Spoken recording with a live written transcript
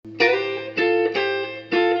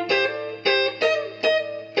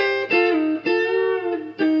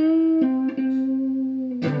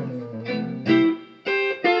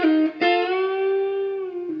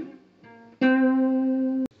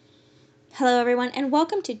everyone, and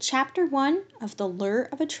welcome to Chapter 1 of The Lure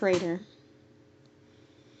of a Traitor.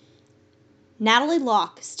 Natalie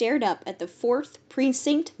Locke stared up at the 4th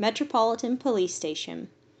Precinct Metropolitan Police Station.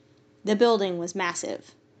 The building was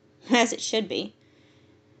massive, as it should be.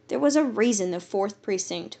 There was a reason the 4th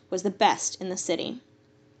Precinct was the best in the city.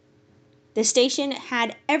 The station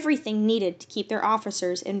had everything needed to keep their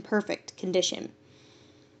officers in perfect condition.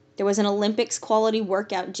 There was an Olympics-quality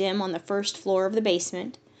workout gym on the first floor of the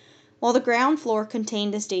basement, while the ground floor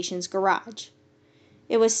contained the station's garage.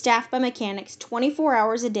 It was staffed by mechanics 24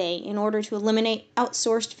 hours a day in order to eliminate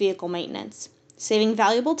outsourced vehicle maintenance, saving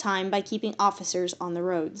valuable time by keeping officers on the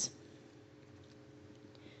roads.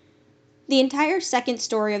 The entire second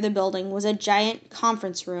story of the building was a giant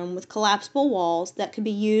conference room with collapsible walls that could be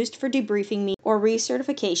used for debriefing meetings or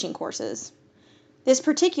recertification courses. This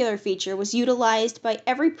particular feature was utilized by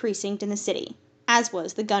every precinct in the city, as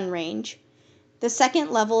was the gun range. The second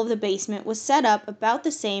level of the basement was set up about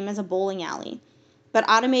the same as a bowling alley, but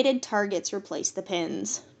automated targets replaced the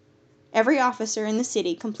pins. Every officer in the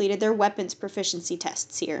city completed their weapons proficiency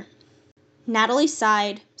tests here. Natalie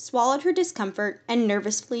sighed, swallowed her discomfort, and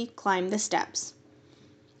nervously climbed the steps.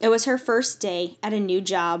 It was her first day at a new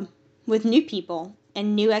job, with new people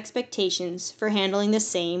and new expectations for handling the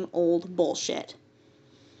same old bullshit.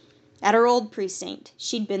 At her old precinct,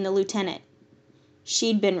 she'd been the lieutenant.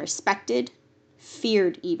 She'd been respected,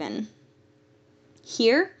 feared even.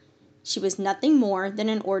 Here, she was nothing more than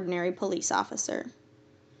an ordinary police officer.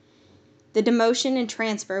 The demotion and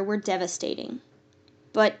transfer were devastating,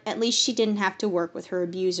 but at least she didn't have to work with her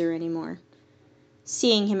abuser anymore.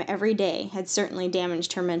 Seeing him every day had certainly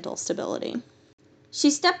damaged her mental stability.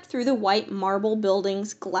 She stepped through the white marble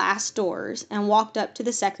building's glass doors and walked up to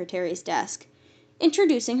the secretary's desk,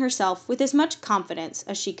 introducing herself with as much confidence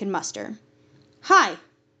as she could muster. "Hi,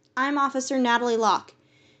 I'm Officer Natalie Locke.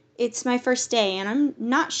 It's my first day, and I'm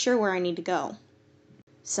not sure where I need to go."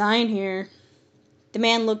 "Sign here." The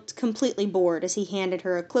man looked completely bored as he handed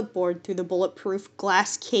her a clipboard through the bulletproof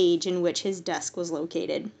glass cage in which his desk was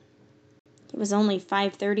located. It was only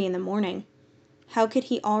 5:30 in the morning. How could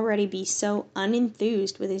he already be so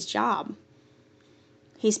unenthused with his job?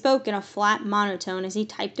 He spoke in a flat monotone as he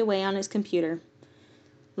typed away on his computer.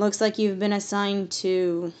 "Looks like you've been assigned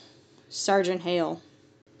to Sergeant Hale."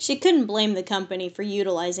 She couldn't blame the company for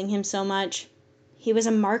utilizing him so much. He was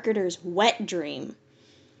a marketer's wet dream.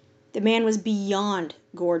 The man was beyond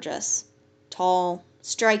gorgeous. Tall,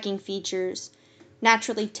 striking features,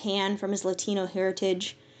 naturally tan from his Latino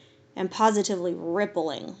heritage, and positively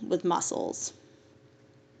rippling with muscles.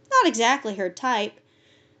 Not exactly her type,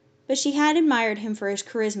 but she had admired him for his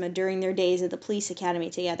charisma during their days at the police academy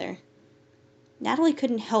together. Natalie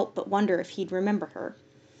couldn't help but wonder if he'd remember her.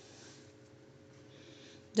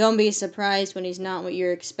 "Don't be surprised when he's not what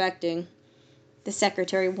you're expecting," the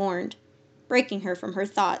secretary warned, breaking her from her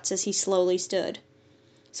thoughts as he slowly stood,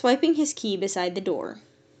 swiping his key beside the door.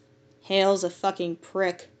 "Hale's a fucking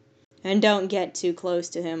prick. And don't get too close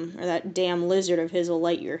to him, or that damn lizard of his will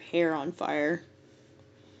light your hair on fire."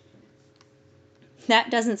 That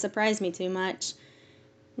doesn't surprise me too much.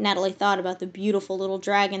 Natalie thought about the beautiful little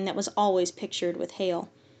dragon that was always pictured with Hale.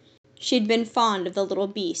 She'd been fond of the little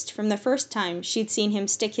beast from the first time she'd seen him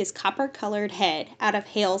stick his copper-colored head out of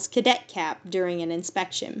Hale's cadet cap during an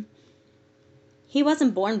inspection. He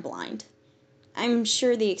wasn't born blind. I'm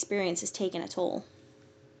sure the experience has taken a toll.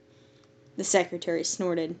 The secretary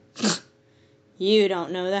snorted. "You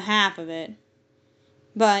don't know the half of it.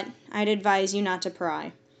 But I'd advise you not to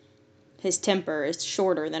pry. His temper is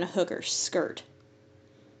shorter than a hooker's skirt."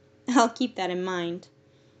 "I'll keep that in mind."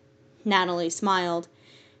 Natalie smiled,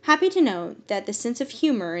 happy to know that the sense of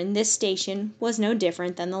humor in this station was no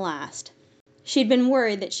different than the last. She'd been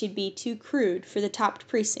worried that she'd be too crude for the top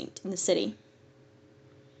precinct in the city.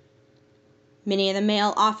 Many of the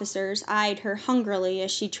male officers eyed her hungrily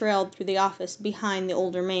as she trailed through the office behind the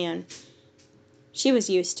older man. She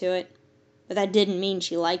was used to it, but that didn't mean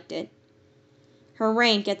she liked it. Her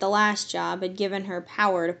rank at the last job had given her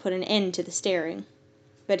power to put an end to the staring,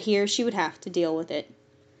 but here she would have to deal with it.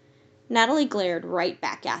 Natalie glared right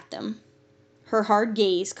back at them, her hard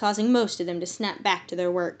gaze causing most of them to snap back to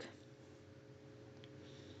their work.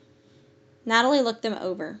 Natalie looked them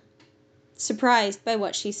over, surprised by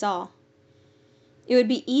what she saw. It would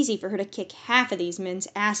be easy for her to kick half of these men's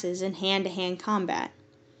asses in hand-to-hand combat.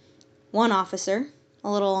 One officer,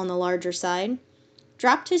 a little on the larger side,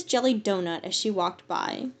 dropped his jelly donut as she walked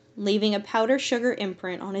by, leaving a powder sugar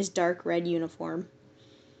imprint on his dark red uniform.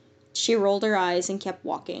 She rolled her eyes and kept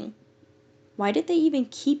walking. Why did they even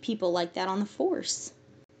keep people like that on the force?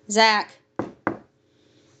 "Zach!"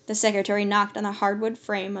 The secretary knocked on the hardwood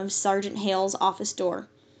frame of Sergeant Hale's office door.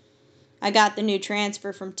 "I got the new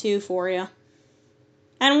transfer from 2 for you."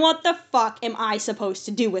 "And what the fuck am I supposed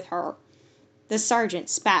to do with her?" The sergeant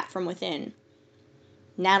spat from within.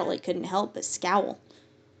 Natalie couldn't help but scowl.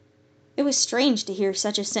 It was strange to hear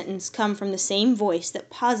such a sentence come from the same voice that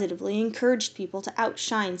positively encouraged people to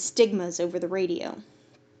outshine stigmas over the radio.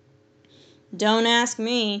 "Don't ask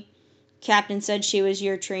me. Captain said she was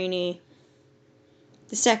your trainee."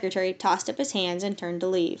 The secretary tossed up his hands and turned to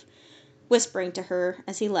leave, whispering to her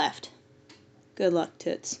as he left, "Good luck,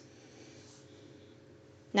 Toots."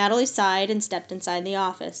 Natalie sighed and stepped inside the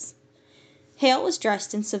office. Hale was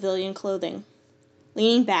dressed in civilian clothing,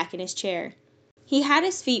 leaning back in his chair. He had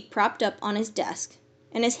his feet propped up on his desk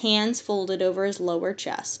and his hands folded over his lower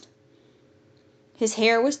chest. His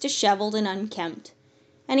hair was disheveled and unkempt,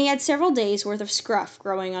 and he had several days' worth of scruff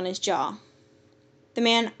growing on his jaw. The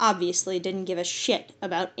man obviously didn't give a shit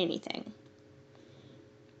about anything.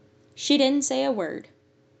 She didn't say a word,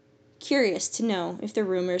 curious to know if the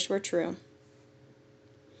rumors were true.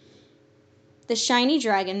 The shiny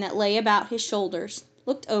dragon that lay about his shoulders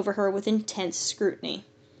looked over her with intense scrutiny,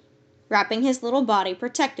 wrapping his little body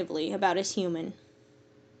protectively about his human.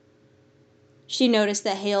 She noticed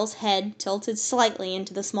that Hale's head tilted slightly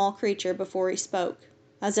into the small creature before he spoke,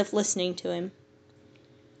 as if listening to him.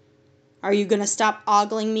 "Are you gonna stop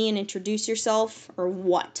ogling me and introduce yourself, or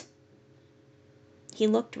what?" He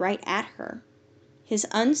looked right at her, his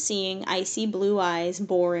unseeing, icy blue eyes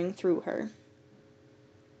boring through her.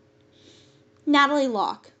 "Natalie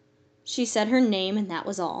Locke." She said her name and that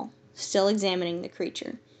was all, still examining the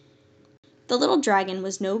creature. The little dragon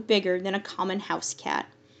was no bigger than a common house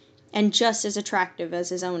cat, and just as attractive as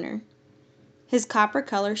his owner. His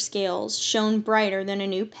copper-color scales shone brighter than a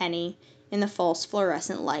new penny in the false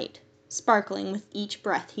fluorescent light, sparkling with each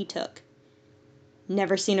breath he took.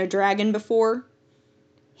 "Never seen a dragon before?"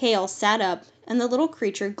 Hale sat up, and the little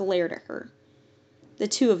creature glared at her. The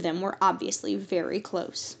two of them were obviously very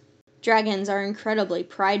close. Dragons are incredibly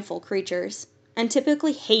prideful creatures, and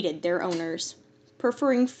typically hated their owners,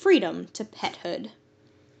 preferring freedom to pethood.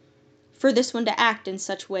 For this one to act in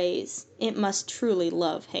such ways, it must truly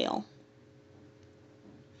love Hale.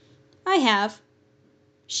 "I have,"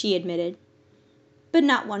 she admitted, "but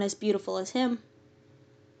not one as beautiful as him.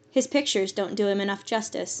 His pictures don't do him enough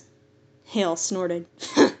justice." Hale snorted.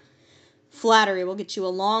 "Flattery will get you a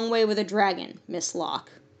long way with a dragon, Miss Locke,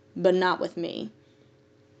 but not with me.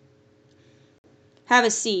 Have a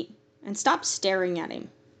seat, and stop staring at him.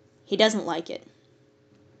 He doesn't like it."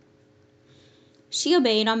 She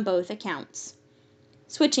obeyed on both accounts,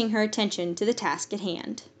 switching her attention to the task at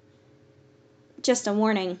hand. "Just a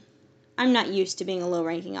warning. I'm not used to being a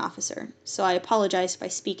low-ranking officer, so I apologize if I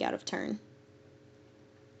speak out of turn."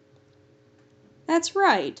 "That's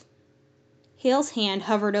right." Hale's hand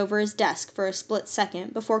hovered over his desk for a split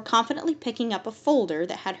second before confidently picking up a folder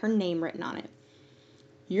that had her name written on it.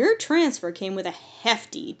 "Your transfer came with a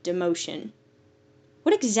hefty demotion.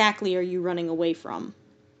 What exactly are you running away from?"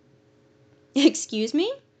 "Excuse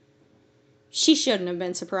me?" She shouldn't have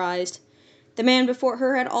been surprised. The man before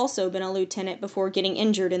her had also been a lieutenant before getting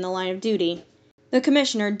injured in the line of duty. The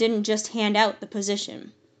commissioner didn't just hand out the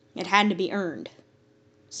position. It had to be earned.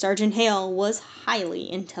 Sergeant Hale was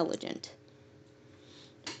highly intelligent.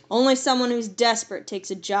 "Only someone who's desperate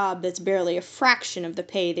takes a job that's barely a fraction of the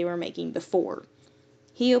pay they were making before."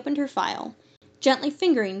 He opened her file, gently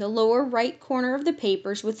fingering the lower right corner of the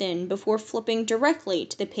papers within before flipping directly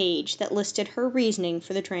to the page that listed her reasoning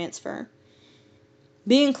for the transfer.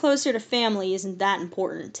 "Being closer to family isn't that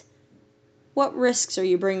important. What risks are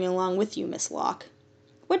you bringing along with you, Miss Locke?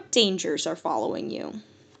 What dangers are following you?"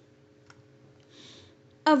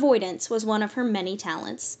 Avoidance was one of her many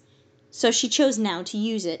talents, so she chose now to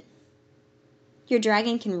use it. "Your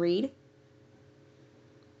dragon can read?"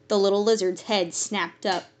 The little lizard's head snapped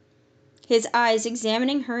up, his eyes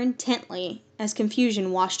examining her intently as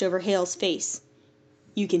confusion washed over Hale's face.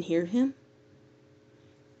 "You can hear him?"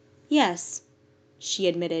 "Yes," she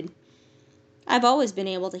admitted. "I've always been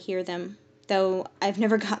able to hear them, though I've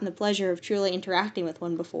never gotten the pleasure of truly interacting with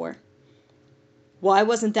one before." "Why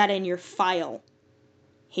wasn't that in your file?"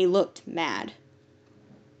 He looked mad.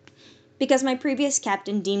 "Because my previous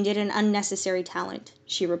captain deemed it an unnecessary talent,"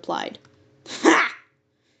 she replied. "Ha!"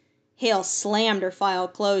 Hale slammed her file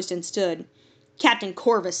closed and stood. "Captain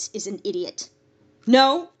Corvus is an idiot.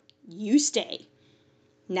 No, you stay."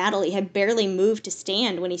 Natalie had barely moved to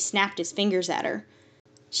stand when he snapped his fingers at her.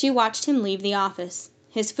 She watched him leave the office,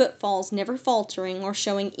 his footfalls never faltering or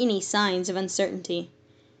showing any signs of uncertainty.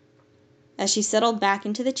 As she settled back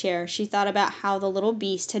into the chair, she thought about how the little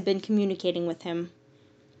beast had been communicating with him.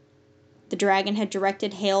 The dragon had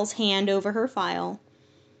directed Hale's hand over her file,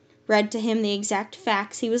 read to him the exact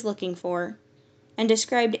facts he was looking for, and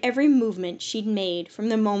described every movement she'd made from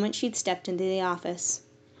the moment she'd stepped into the office.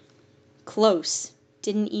 Close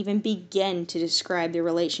didn't even begin to describe the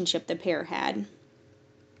relationship the pair had.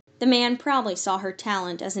 The man probably saw her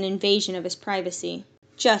talent as an invasion of his privacy,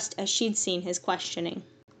 just as she'd seen his questioning.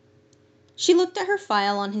 She looked at her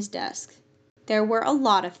file on his desk. There were a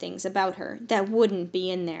lot of things about her that wouldn't be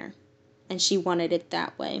in there, and she wanted it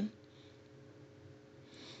that way.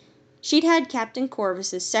 She'd had Captain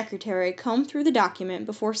Corvus's secretary comb through the document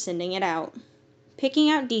before sending it out, picking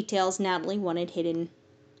out details Natalie wanted hidden.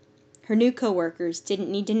 Her new coworkers didn't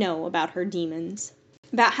need to know about her demons.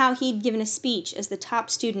 About how he'd given a speech as the top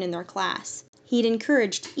student in their class. He'd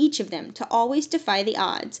encouraged each of them to always defy the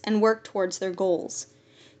odds and work towards their goals,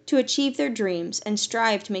 to achieve their dreams and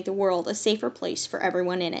strive to make the world a safer place for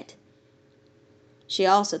everyone in it. She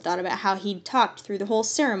also thought about how he'd talked through the whole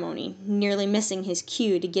ceremony, nearly missing his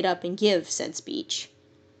cue to get up and give said speech.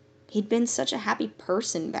 He'd been such a happy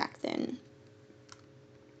person back then.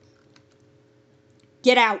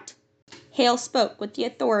 "Get out!" Hale spoke with the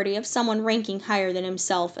authority of someone ranking higher than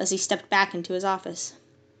himself as he stepped back into his office.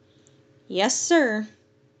 "Yes, sir."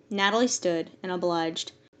 Natalie stood and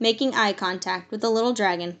obliged, making eye contact with the little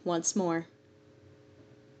dragon once more.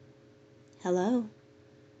 "Hello."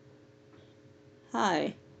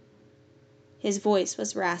 "Hi." His voice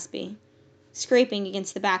was raspy, scraping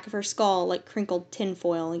against the back of her skull like crinkled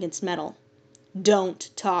tinfoil against metal. "Don't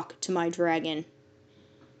talk to my dragon."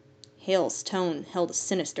 Hale's tone held a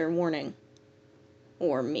sinister warning.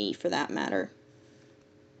 Or me, for that matter.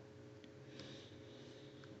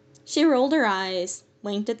 She rolled her eyes,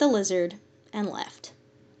 winked at the lizard, and left.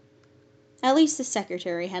 At least the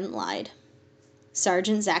secretary hadn't lied.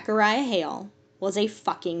 Sergeant Zachariah Hale was a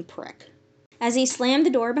fucking prick. As he slammed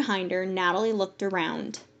the door behind her, Natalie looked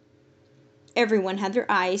around. Everyone had their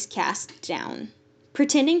eyes cast down,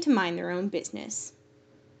 pretending to mind their own business.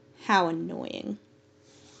 How annoying.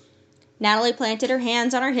 Natalie planted her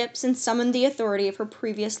hands on her hips and summoned the authority of her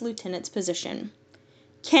previous lieutenant's position.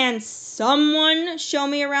 "Can someone show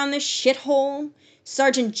me around this shithole?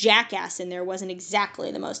 Sergeant Jackass in there wasn't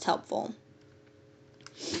exactly the most helpful."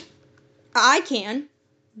 "I can."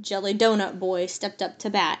 Jelly Donut Boy stepped up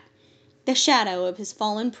to bat. The shadow of his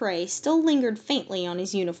fallen prey still lingered faintly on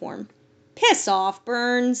his uniform. "Piss off,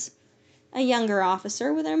 Burns." A younger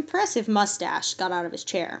officer with an impressive mustache got out of his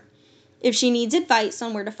chair. "If she needs advice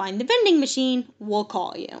on where to find the vending machine, we'll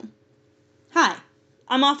call you." "Hi,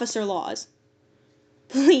 I'm Officer Laws."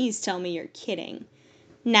 "Please tell me you're kidding."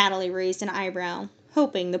 Natalie raised an eyebrow,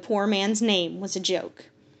 hoping the poor man's name was a joke.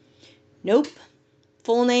 "Nope.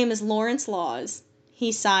 Full name is Lawrence Laws."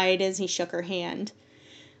 He sighed as he shook her hand.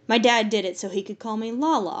 "My dad did it so he could call me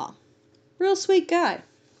Law. Real sweet guy."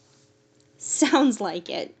 "Sounds like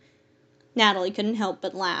it." Natalie couldn't help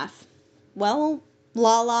but laugh. "Well,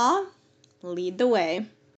 Law, lead the way."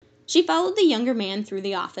 She followed the younger man through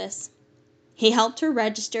the office. He helped her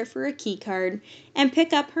register for a keycard and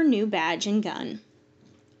pick up her new badge and gun.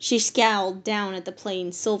 She scowled down at the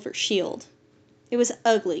plain silver shield. It was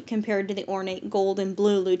ugly compared to the ornate gold and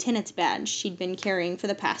blue lieutenant's badge she'd been carrying for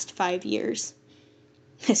the past 5 years.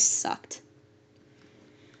 This sucked.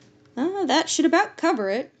 That should about cover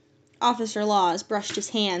it." Officer Laws brushed his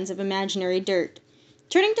hands of imaginary dirt,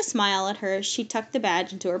 turning to smile at her as she tucked the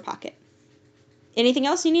badge into her pocket. "Anything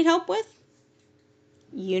else you need help with?"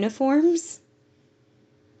 "Uniforms?"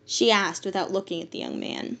 she asked without looking at the young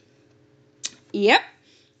man. "Yep."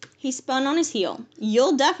 He spun on his heel.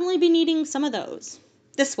 "You'll definitely be needing some of those.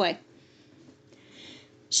 This way."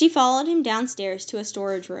 She followed him downstairs to a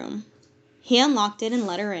storage room. He unlocked it and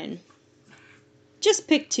let her in. "Just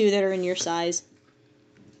pick 2 that are in your size."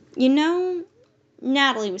 You know,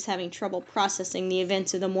 Natalie was having trouble processing the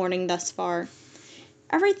events of the morning thus far.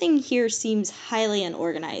 Everything here seems highly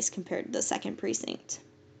unorganized compared to the 2nd Precinct.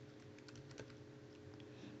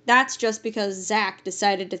 "That's just because Zach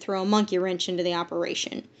decided to throw a monkey wrench into the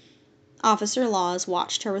operation." Officer Laws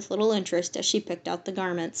watched her with little interest as she picked out the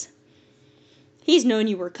garments. "He's known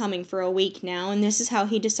you were coming for a week now, and this is how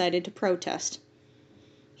he decided to protest.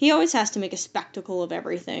 He always has to make a spectacle of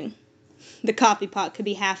everything. The coffee pot could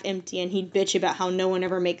be half empty and he'd bitch about how no one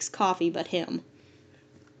ever makes coffee but him."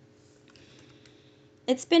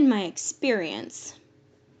 "It's been my experience."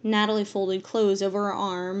 Natalie folded clothes over her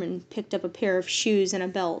arm and picked up a pair of shoes and a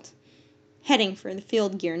belt, heading for the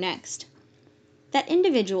field gear next, that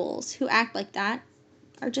individuals who act like that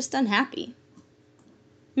are just unhappy.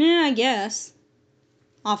 I guess."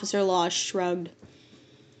 Officer Laws shrugged.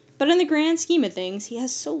 "But in the grand scheme of things, he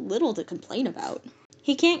has so little to complain about."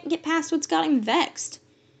 He can't get past what's got him vexed.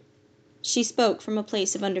 She spoke from a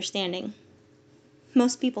place of understanding.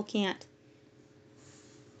 Most people can't.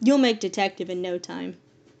 You'll make detective in no time.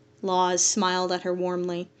 Laws smiled at her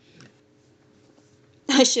warmly.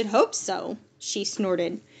 I should hope so, she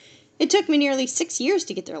snorted. It took me nearly 6 years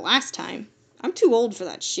to get there last time. I'm too old for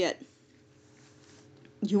that shit.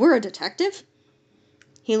 You were a detective?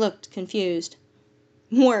 He looked confused.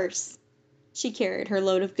 Worse. She carried her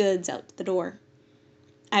load of goods out the door.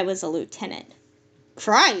 I was a lieutenant.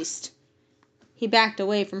 Christ! He backed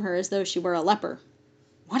away from her as though she were a leper.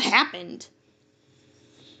 What happened?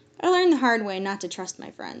 I learned the hard way not to trust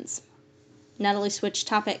my friends. Natalie switched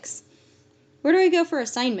topics. Where do I go for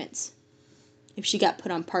assignments? If she got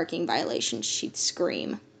put on parking violations, she'd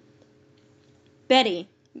scream. Betty,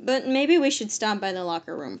 but maybe we should stop by the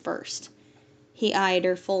locker room first. He eyed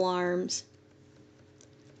her full arms.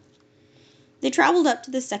 They traveled up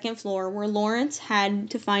to the second floor where Lawrence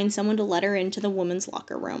had to find someone to let her into the women's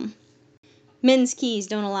locker room. Men's keys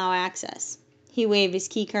don't allow access. He waved his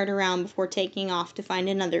key card around before taking off to find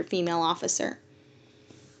another female officer.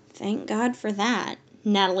 Thank God for that,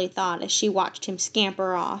 Natalie thought as she watched him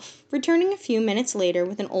scamper off, returning a few minutes later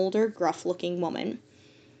with an older, gruff-looking woman.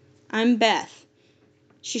 I'm Beth.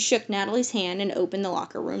 She shook Natalie's hand and opened the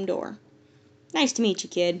locker room door. Nice to meet you,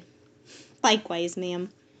 kid. Likewise,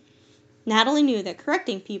 ma'am. Natalie knew that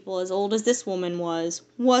correcting people as old as this woman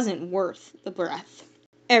wasn't worth the breath.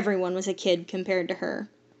 Everyone was a kid compared to her.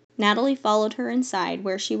 Natalie followed her inside,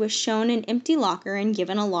 where she was shown an empty locker and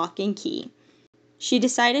given a lock and key. She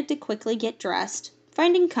decided to quickly get dressed,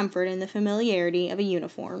 finding comfort in the familiarity of a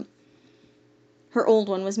uniform. Her old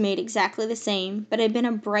one was made exactly the same, but had been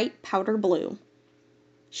a bright powder blue.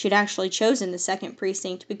 She'd actually chosen the second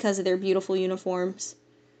precinct because of their beautiful uniforms.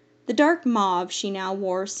 The dark mauve she now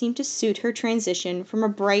wore seemed to suit her transition from a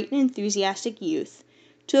bright and enthusiastic youth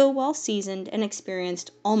to a well-seasoned and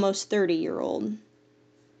experienced almost 30-year-old.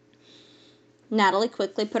 Natalie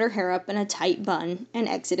quickly put her hair up in a tight bun and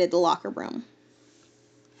exited the locker room.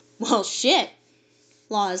 Well, shit,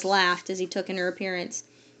 Laws laughed as he took in her appearance.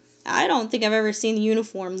 I don't think I've ever seen the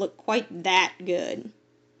uniform look quite that good.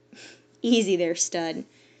 Easy there, stud.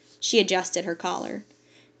 She adjusted her collar.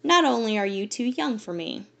 Not only are you too young for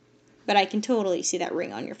me, but I can totally see that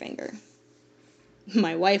ring on your finger.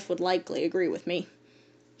 My wife would likely agree with me.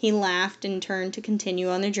 He laughed and turned to continue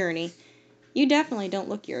on their journey. You definitely don't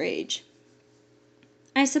look your age.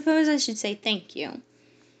 I suppose I should say thank you.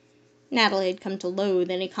 Natalie had come to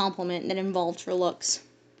loathe any compliment that involved her looks.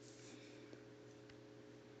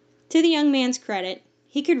 To the young man's credit,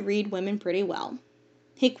 he could read women pretty well.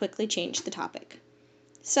 He quickly changed the topic.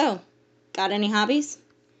 So, got any hobbies?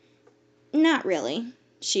 Not really,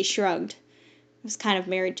 she shrugged. I was kind of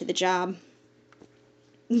married to the job.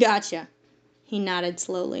 Gotcha. He nodded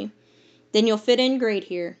slowly. Then you'll fit in great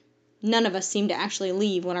here. None of us seem to actually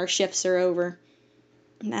leave when our shifts are over.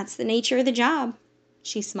 That's the nature of the job.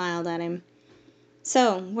 She smiled at him.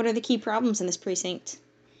 So, what are the key problems in this precinct?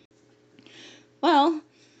 Well,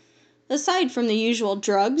 aside from the usual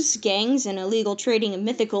drugs, gangs, and illegal trading of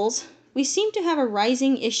mythicals, we seem to have a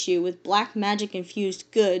rising issue with black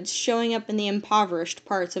magic-infused goods showing up in the impoverished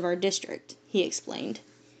parts of our district, he explained.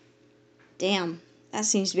 Damn, that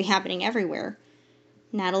seems to be happening everywhere.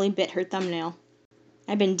 Natalie bit her thumbnail.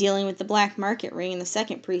 I'd been dealing with the black market ring in the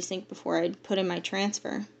second precinct before I'd put in my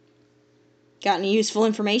transfer. Got any useful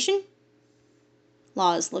information?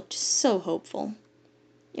 Laws looked so hopeful.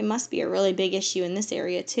 It must be a really big issue in this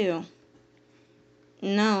area, too.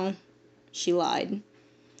 No, she lied.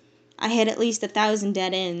 I had at least 1,000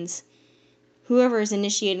 dead ends. Whoever is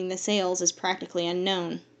initiating the sales is practically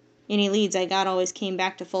unknown. Any leads I got always came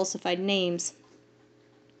back to falsified names.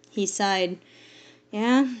 He sighed.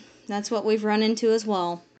 Yeah, that's what we've run into as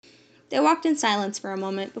well. They walked in silence for a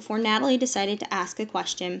moment before Natalie decided to ask a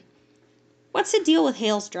question. What's the deal with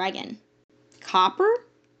Hale's dragon? Copper?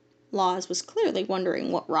 Laws was clearly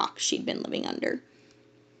wondering what rock she'd been living under.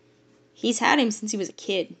 He's had him since he was a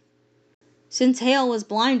kid. Since Hale was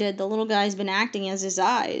blinded, the little guy's been acting as his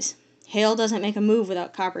eyes. Hale doesn't make a move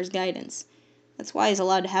without Copper's guidance. That's why he's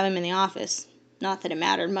allowed to have him in the office. Not that it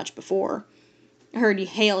mattered much before. I heard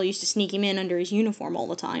Hale used to sneak him in under his uniform all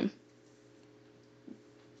the time.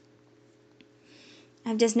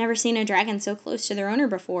 I've just never seen a dragon so close to their owner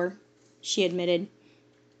before, she admitted.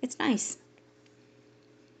 It's nice.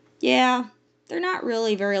 Yeah, they're not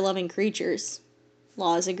really very loving creatures,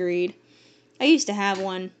 Laws agreed. I used to have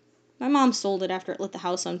one. My mom sold it after it lit the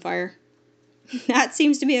house on fire. That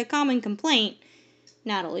seems to be a common complaint,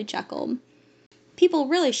 Natalie chuckled. People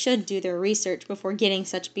really should do their research before getting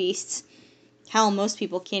such beasts. Hell, most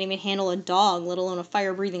people can't even handle a dog, let alone a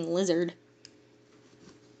fire-breathing lizard.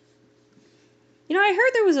 You know, I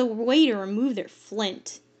heard there was a way to remove their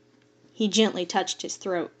flint. He gently touched his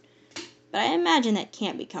throat, but I imagine that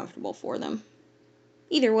can't be comfortable for them.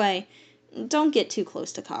 Either way, don't get too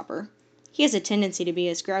close to Copper. He has a tendency to be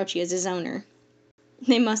as grouchy as his owner.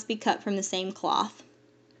 They must be cut from the same cloth.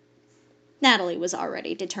 Natalie was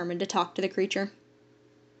already determined to talk to the creature.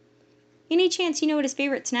 Any chance you know what his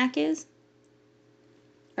favorite snack is?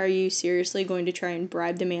 Are you seriously going to try and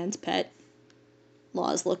bribe the man's pet?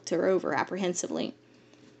 Laws looked her over apprehensively.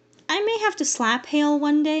 I may have to slap Hale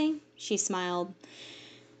one day, she smiled.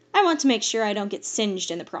 I want to make sure I don't get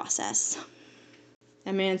singed in the process.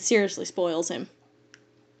 That man seriously spoils him.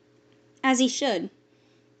 As he should.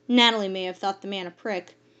 Natalie may have thought the man a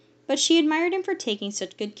prick, but she admired him for taking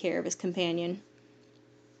such good care of his companion.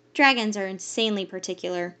 Dragons are insanely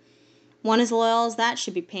particular. One as loyal as that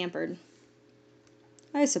should be pampered.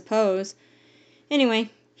 I suppose. Anyway,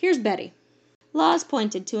 here's Betty. Laws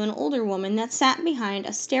pointed to an older woman that sat behind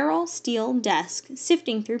a sterile steel desk,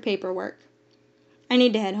 sifting through paperwork. I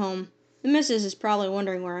need to head home. The missus is probably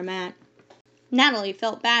wondering where I'm at. Natalie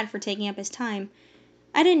felt bad for taking up his time.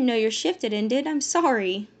 I didn't know your shift had ended. I'm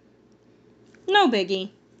sorry. No biggie.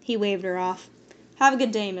 He waved her off. Have a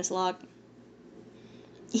good day, Miss Locke.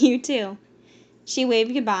 You too. She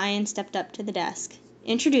waved goodbye and stepped up to the desk,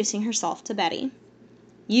 introducing herself to Betty.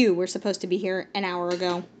 You were supposed to be here an hour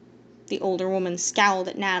ago. The older woman scowled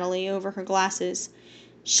at Natalie over her glasses.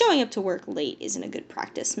 Showing up to work late isn't a good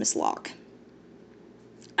practice, Miss Locke.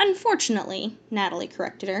 Unfortunately, Natalie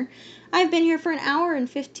corrected her, I've been here for an hour and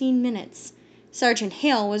 15 minutes. Sergeant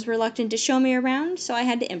Hale was reluctant to show me around, so I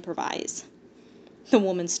had to improvise. The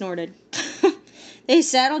woman snorted. They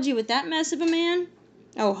saddled you with that mess of a man?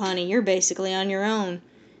 Oh, honey, you're basically on your own.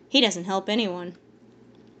 He doesn't help anyone.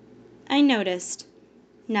 I noticed.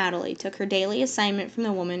 Natalie took her daily assignment from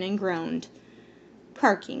the woman and groaned.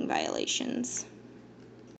 Parking violations.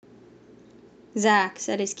 Zack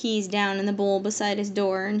set his keys down in the bowl beside his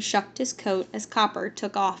door and shucked his coat as Copper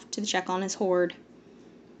took off to check on his hoard.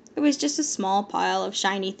 It was just a small pile of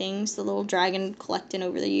shiny things the little dragon collected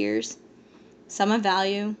over the years. Some of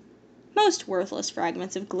value, most worthless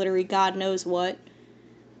fragments of glittery God knows what,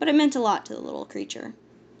 but it meant a lot to the little creature.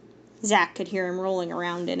 Zack could hear him rolling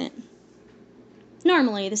around in it.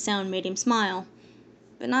 Normally, the sound made him smile,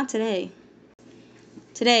 but not today.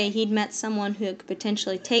 Today, he'd met someone who could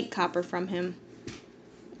potentially take Copper from him,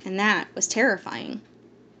 and that was terrifying.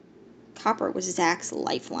 Copper was Zack's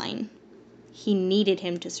lifeline. He needed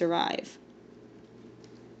him to survive.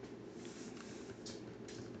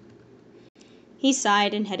 He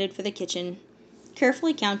sighed and headed for the kitchen,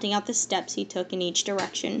 carefully counting out the steps he took in each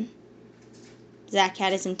direction. Zack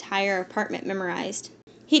had his entire apartment memorized.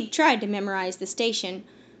 He'd tried to memorize the station,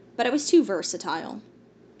 but it was too versatile.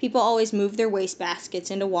 People always moved their wastebaskets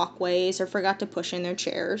into walkways or forgot to push in their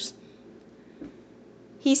chairs.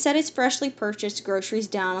 He set his freshly purchased groceries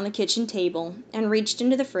down on the kitchen table and reached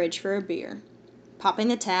into the fridge for a beer, popping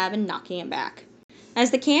the tab and knocking it back.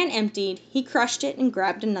 As the can emptied, he crushed it and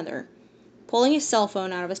grabbed another, pulling his cell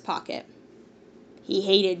phone out of his pocket. He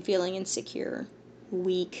hated feeling insecure,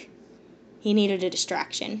 weak. He needed a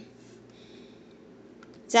distraction.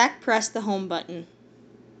 Zack pressed the home button.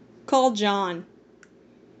 Call John.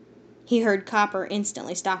 He heard Copper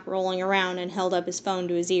instantly stop rolling around and held up his phone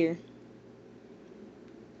to his ear.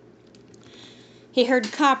 He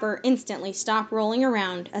heard Copper instantly stop rolling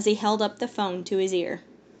around as he held up the phone to his ear.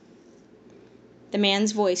 The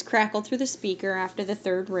man's voice crackled through the speaker after the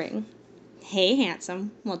third ring. Hey,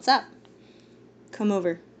 handsome, what's up? Come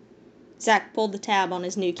over. Zack pulled the tab on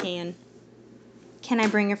his new can. Can I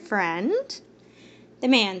bring a friend? The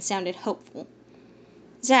man sounded hopeful.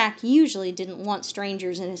 Zack usually didn't want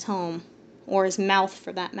strangers in his home, or his mouth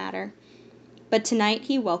for that matter, but tonight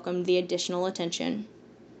he welcomed the additional attention.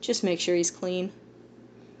 Just make sure he's clean.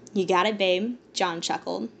 You got it, babe, John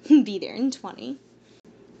chuckled. Be there in 20.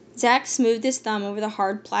 Zack smoothed his thumb over the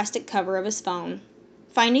hard plastic cover of his phone,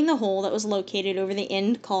 finding the hole that was located over the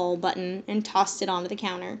end call button and tossed it onto the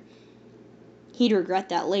counter. He'd regret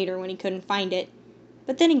that later when he couldn't find it,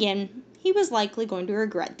 but then again, he was likely going to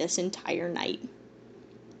regret this entire night.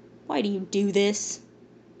 Why do you do this?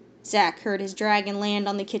 Zack heard his dragon land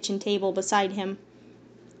on the kitchen table beside him.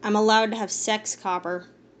 I'm allowed to have sex, Copper.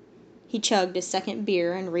 He chugged a second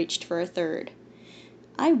beer and reached for a third.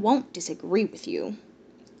 I won't disagree with you.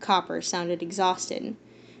 Copper sounded exhausted.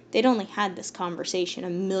 They'd only had this conversation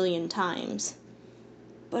 1,000,000 times.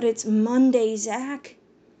 But it's Monday, Zack.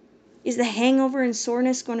 Is the hangover and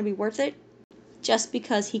soreness going to be worth it? Just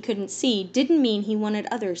because he couldn't see didn't mean he wanted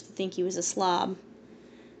others to think he was a slob.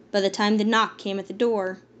 By the time the knock came at the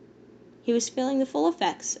door, he was feeling the full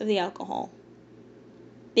effects of the alcohol.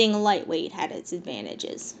 Being a lightweight had its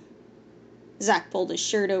advantages. Zach pulled his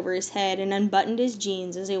shirt over his head and unbuttoned his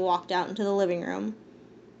jeans as he walked out into the living room.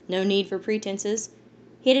 No need for pretenses.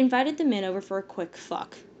 He had invited the men over for a quick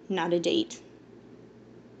fuck, not a date.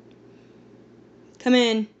 "Come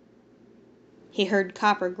in." He heard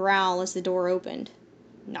Copper growl as the door opened.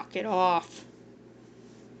 "Knock it off."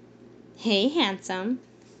 "Hey, handsome."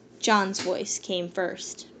 John's voice came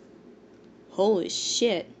first. "Holy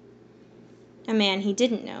shit." A man he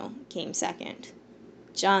didn't know came second.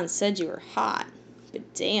 "John said you were hot,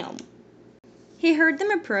 but damn." He heard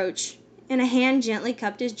them approach, and a hand gently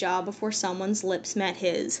cupped his jaw before someone's lips met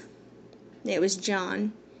his. It was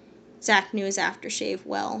John. Zach knew his aftershave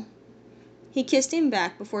well. He kissed him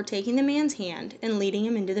back before taking the man's hand and leading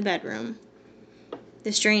him into the bedroom.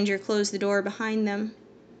 The stranger closed the door behind them.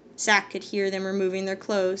 Zach could hear them removing their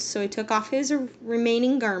clothes, so he took off his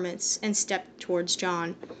remaining garments and stepped towards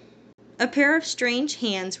John. A pair of strange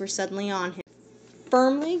hands were suddenly on him,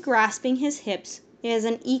 firmly grasping his hips as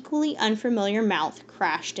an equally unfamiliar mouth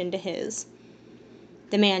crashed into his.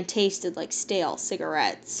 The man tasted like stale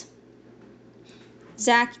cigarettes.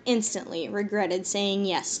 Zach instantly regretted saying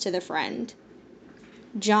yes to the friend.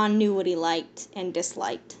 John knew what he liked and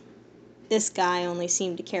disliked. This guy only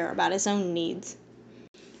seemed to care about his own needs.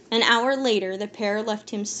 An hour later, the pair left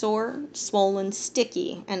him sore, swollen,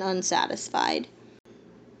 sticky, and unsatisfied.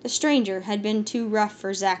 The stranger had been too rough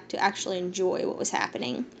for Zach to actually enjoy what was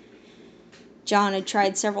happening. John had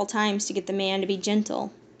tried several times to get the man to be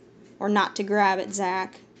gentle, or not to grab at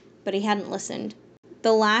Zach, but he hadn't listened.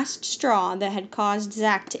 The last straw that had caused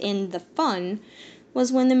Zach to end the fun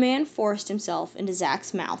was when the man forced himself into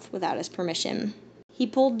Zach's mouth without his permission. He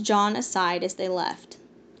pulled John aside as they left.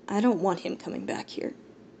 "I don't want him coming back here."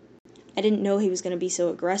 "I didn't know he was going to be so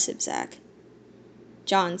aggressive, Zach."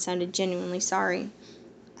 John sounded genuinely sorry.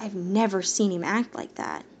 "I've never seen him act like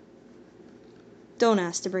that." "Don't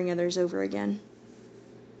ask to bring others over again."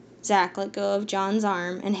 Zach let go of John's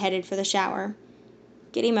arm and headed for the shower.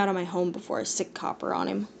 "Get him out of my home before I sick Copper on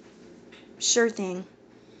him." "Sure thing."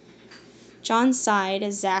 John sighed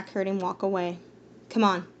as Zach heard him walk away. "Come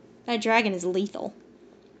on, that dragon is lethal."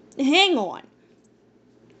 "Hang on."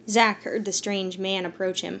 Zach heard the strange man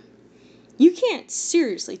approach him. "You can't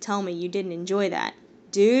seriously tell me you didn't enjoy that."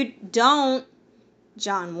 "Dude, don't,"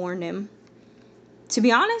 John warned him. "To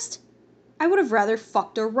be honest, I would have rather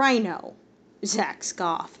fucked a rhino," Zach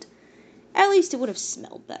scoffed. "At least it would have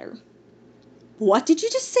smelled better." "What did you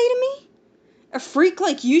just say to me? A freak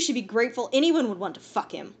like you should be grateful anyone would want to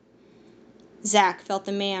fuck him." Zach felt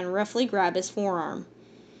the man roughly grab his forearm.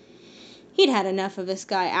 He'd had enough of this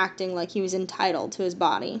guy acting like he was entitled to his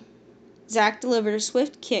body. Zach delivered a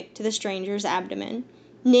swift kick to the stranger's abdomen,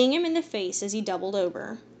 kneeing him in the face as he doubled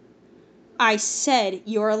over. "I said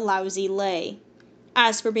you're a lousy lay.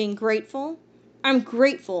 As for being grateful, I'm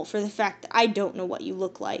grateful for the fact that I don't know what you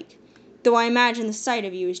look like, though I imagine the sight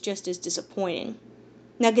of you is just as disappointing.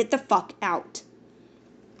 Now get the fuck out."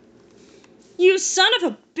 "You son of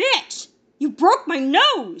a bitch! You broke my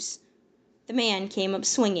nose!" The man came up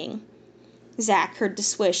swinging. Zach heard the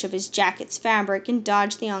swish of his jacket's fabric and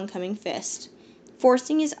dodged the oncoming fist,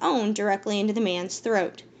 forcing his own directly into the man's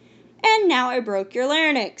throat. "And now I broke your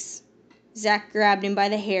larynx." Zach grabbed him by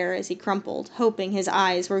the hair as he crumpled, hoping his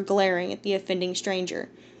eyes were glaring at the offending stranger.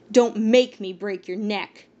 "Don't make me break your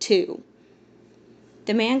neck, too."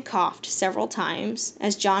 The man coughed several times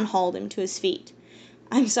as John hauled him to his feet.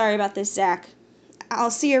 "I'm sorry about this, Zach.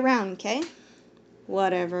 I'll see you around, okay?"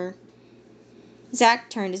 "Whatever." Zach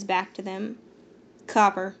turned his back to them.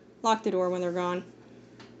 "Copper, lock the door when they're gone."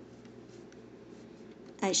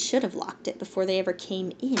 "I should have locked it before they ever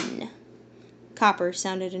came in." Copper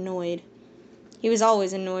sounded annoyed. He was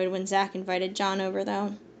always annoyed when Zach invited John over,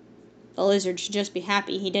 though. The lizard should just be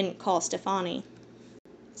happy he didn't call Stefani.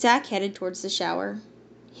 Zach headed towards the shower.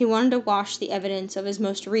 He wanted to wash the evidence of his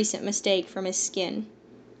most recent mistake from his skin.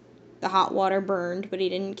 The hot water burned, but he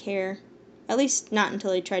didn't care. At least not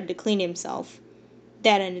until he tried to clean himself.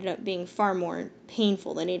 That ended up being far more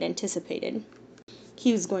painful than he'd anticipated.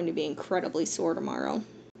 He was going to be incredibly sore tomorrow.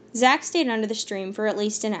 Zach stayed under the stream for at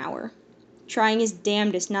least an hour, trying his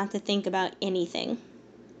damnedest not to think about anything.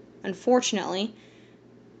 Unfortunately,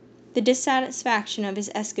 the dissatisfaction of his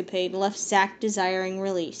escapade left Zach desiring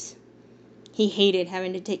release. He hated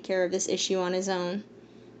having to take care of this issue on his own.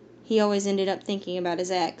 He always ended up thinking about his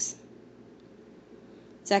ex.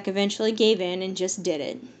 Zach eventually gave in and just did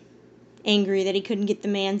it, angry that he couldn't get the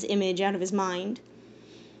man's image out of his mind.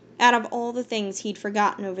 Out of all the things he'd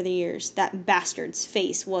forgotten over the years, that bastard's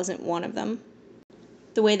face wasn't one of them.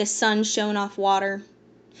 The way the sun shone off water,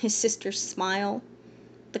 his sister's smile,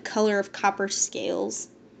 the color of Copper's scales.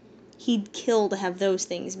 He'd kill to have those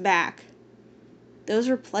things back. Those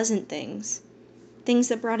were pleasant things. Things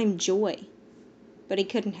that brought him joy. But he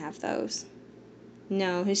couldn't have those.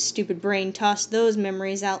 No, his stupid brain tossed those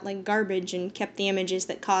memories out like garbage and kept the images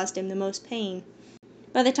that caused him the most pain.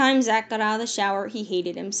 By the time Zack got out of the shower, he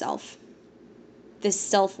hated himself. This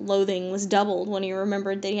self-loathing was doubled when he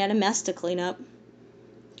remembered that he had a mess to clean up.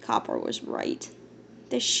 Copper was right.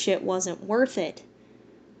 This shit wasn't worth it.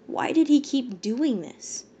 Why did he keep doing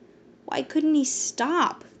this? Why couldn't he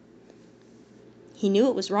stop? He knew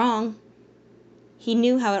it was wrong. He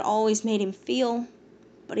knew how it always made him feel,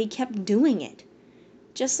 but he kept doing it.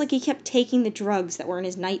 Just like he kept taking the drugs that were in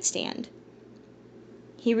his nightstand.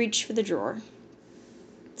 He reached for the drawer,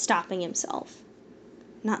 stopping himself.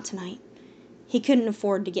 Not tonight. He couldn't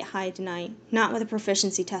afford to get high tonight, not with a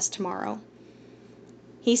proficiency test tomorrow.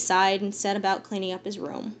 He sighed and set about cleaning up his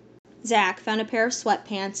room. Zack found a pair of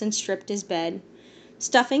sweatpants and stripped his bed,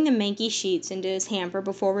 stuffing the manky sheets into his hamper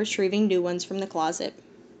before retrieving new ones from the closet.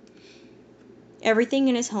 Everything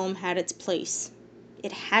in his home had its place.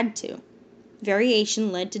 It had to.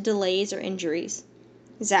 Variation led to delays or injuries.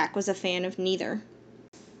 Zack was a fan of neither.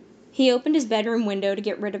 He opened his bedroom window to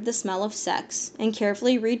get rid of the smell of sex and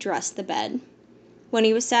carefully redressed the bed. When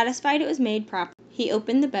he was satisfied it was made properly, he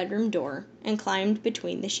opened the bedroom door and climbed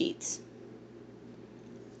between the sheets.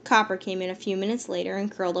 Copper came in a few minutes later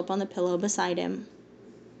and curled up on the pillow beside him.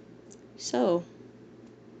 "So,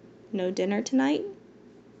 no dinner tonight?"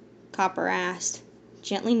 Copper asked,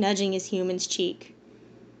 gently nudging his human's cheek.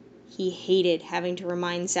 He hated having to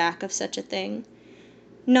remind Zack of such a thing,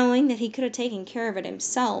 knowing that he could have taken care of it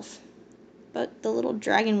himself, but the little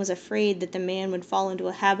dragon was afraid that the man would fall into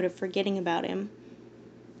a habit of forgetting about him.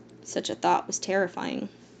 Such a thought was terrifying.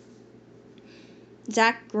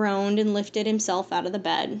 Zack groaned and lifted himself out of the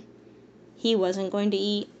bed. He wasn't going to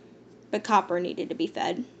eat, but Copper needed to be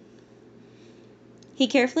fed. He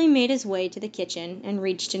carefully made his way to the kitchen and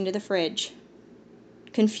reached into the fridge,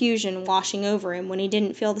 confusion washing over him when he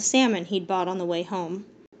didn't feel the salmon he'd bought on the way home.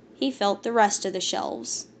 He felt the rest of the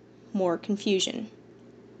shelves. More confusion.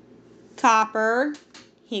 "Copper,"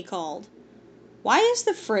 he called. "Why is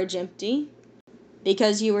the fridge empty?"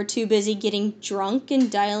 "Because you were too busy getting drunk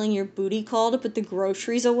and dialing your booty call to put the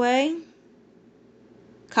groceries away?"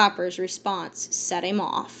 Copper's response set him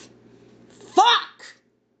off. "Fuck!"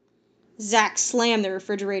 Zack slammed the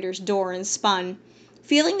refrigerator's door and spun,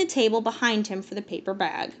 feeling the table behind him for the paper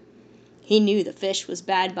bag. He knew the fish was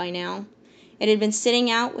bad by now. It had been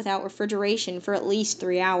sitting out without refrigeration for at least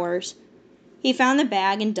 3 hours. He found the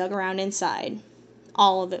bag and dug around inside.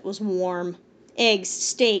 All of it was warm. Eggs,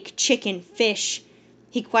 steak, chicken, fish.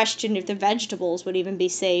 He questioned if the vegetables would even be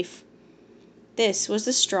safe. This was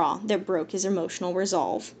the straw that broke his emotional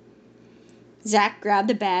resolve. Zack grabbed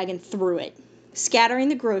the bag and threw it, scattering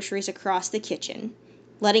the groceries across the kitchen,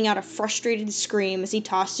 letting out a frustrated scream as he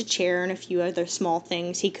tossed a chair and a few other small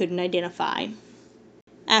things he couldn't identify.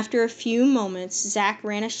 After a few moments, Zack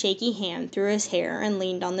ran a shaky hand through his hair and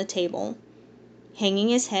leaned on the table, hanging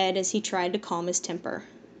his head as he tried to calm his temper.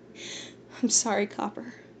 "I'm sorry,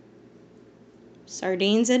 Copper."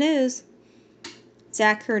 "Sardines it is."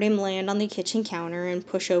 Zack heard him land on the kitchen counter and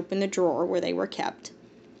push open the drawer where they were kept.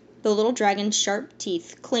 The little dragon's sharp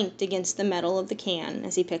teeth clinked against the metal of the can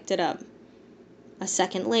as he picked it up. A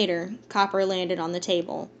second later, Copper landed on the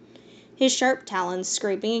table, his sharp talons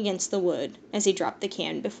scraping against the wood as he dropped the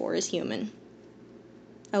can before his human.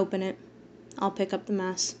 "Open it. I'll pick up the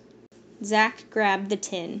mess." Zack grabbed the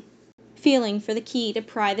tin, feeling for the key to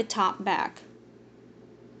pry the top back.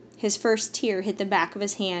 His first tear hit the back of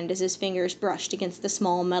his hand as his fingers brushed against the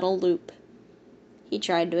small metal loop. He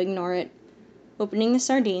tried to ignore it, opening the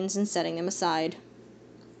sardines and setting them aside.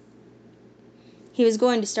 He was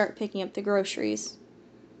going to start picking up the groceries,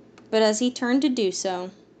 but as he turned to do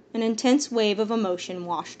so, an intense wave of emotion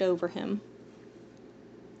washed over him.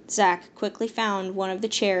 Zack quickly found one of the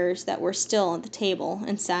chairs that were still at the table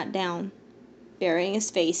and sat down, burying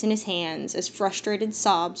his face in his hands as frustrated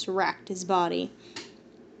sobs racked his body.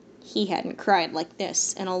 He hadn't cried like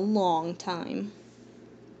this in a long time.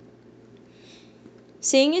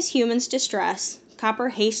 Seeing his human's distress, Copper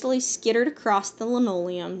hastily skittered across the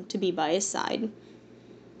linoleum to be by his side.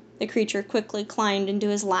 The creature quickly climbed into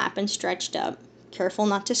his lap and stretched up, careful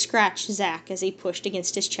not to scratch Zack as he pushed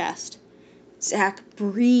against his chest. "Zack,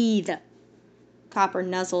 breathe!" Copper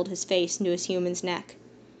nuzzled his face into his human's neck.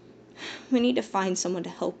 "We need to find someone to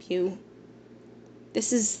help you.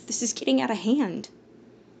 This is getting out of hand."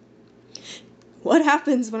 What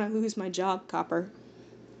happens when I lose my job, Copper?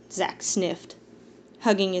 Zack sniffed,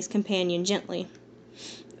 hugging his companion gently.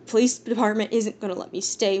 The police department isn't going to let me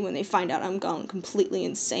stay when they find out I'm gone completely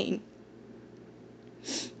insane.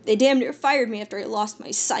 They damn near fired me after I lost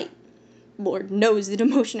my sight. Lord knows the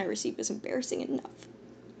demotion I received was embarrassing enough.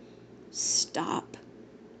 Stop.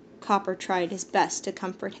 Copper tried his best to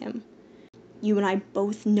comfort him. You and I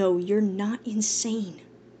both know you're not insane.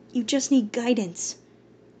 You just need guidance.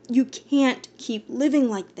 You can't keep living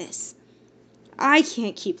like this. I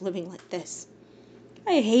can't keep living like this.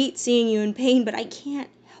 I hate seeing you in pain, but I can't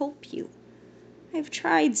help you. I've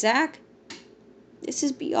tried, Zack. This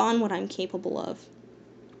is beyond what I'm capable of.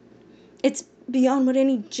 It's beyond what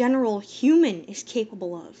any general human is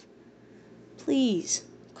capable of. Please,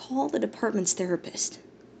 call the department's therapist.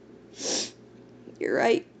 You're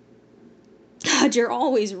right. God, you're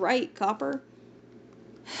always right, Copper.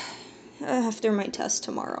 After my test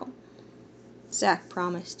tomorrow, Zack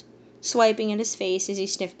promised, swiping at his face as he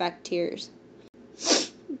sniffed back tears.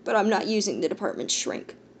 But I'm not using the department's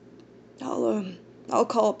shrink. I'll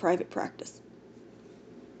call a private practice.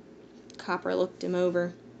 Copper looked him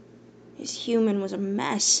over. His human was a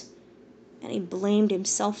mess, and he blamed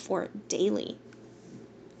himself for it daily.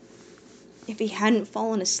 If he hadn't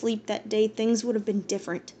fallen asleep that day, things would have been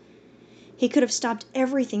different. He could have stopped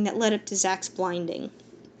everything that led up to Zack's blinding.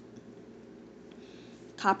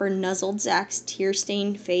 Copper nuzzled Zack's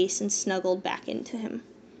tear-stained face and snuggled back into him.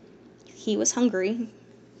 He was hungry,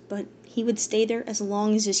 but he would stay there as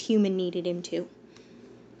long as his human needed him to.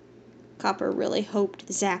 Copper really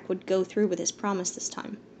hoped Zack would go through with his promise this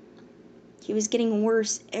time. He was getting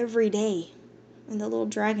worse every day, and the little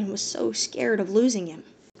dragon was so scared of losing him.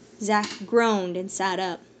 Zack groaned and sat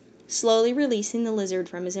up, slowly releasing the lizard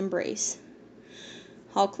from his embrace.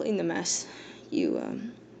 I'll clean the mess.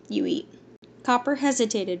 You eat. Copper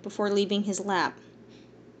hesitated before leaving his lap.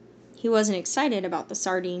 He wasn't excited about the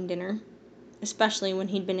sardine dinner, especially when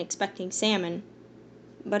he'd been expecting salmon,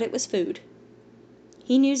 but it was food.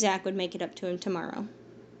 He knew Zack would make it up to him tomorrow.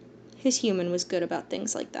 His human was good about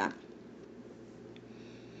things like that.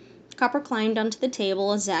 Copper climbed onto the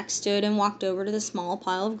table as Zack stood and walked over to the small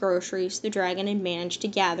pile of groceries the dragon had managed to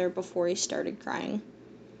gather before he started crying.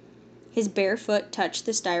 His bare foot touched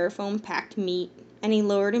the styrofoam-packed meat, and he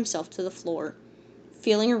lowered himself to the floor,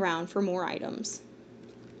 feeling around for more items.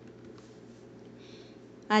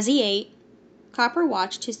 As he ate, Copper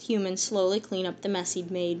watched his human slowly clean up the mess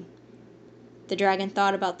he'd made. The dragon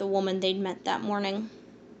thought about the woman they'd met that morning.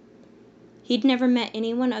 He'd never met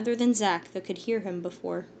anyone other than Zack that could hear him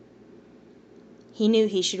before. He knew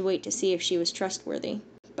he should wait to see if she was trustworthy,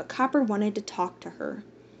 but Copper wanted to talk to her.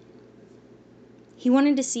 He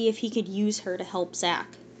wanted to see if he could use her to help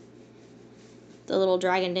Zack. The little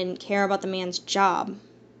dragon didn't care about the man's job.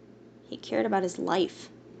 He cared about his life.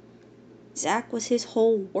 Zack was his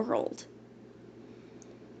whole world.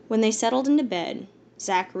 When they settled into bed,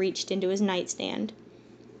 Zack reached into his nightstand,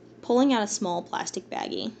 pulling out a small plastic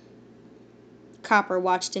baggie. Copper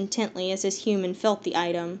watched intently as his human felt the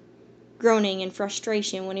item, groaning in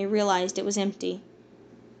frustration when he realized it was empty.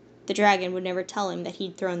 The dragon would never tell him that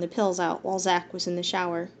he'd thrown the pills out while Zack was in the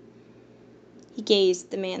shower. He gazed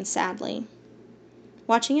at the man sadly,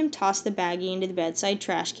 watching him toss the baggie into the bedside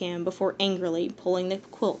trash can before angrily pulling the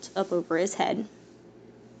quilt up over his head.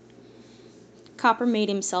 Copper made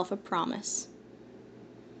himself a promise.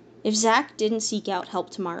 If Zack didn't seek out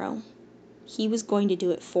help tomorrow, he was going to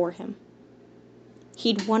do it for him.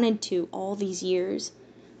 He'd wanted to all these years,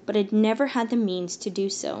 but had never had the means to do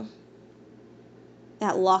so.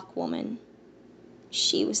 That Lock woman,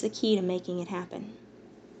 she was the key to making it happen.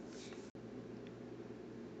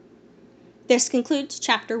 This concludes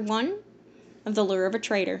Chapter 1 of The Lure of a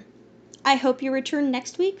Traitor. I hope you return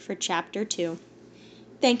next week for Chapter 2.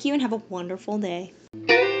 Thank you and have a wonderful day.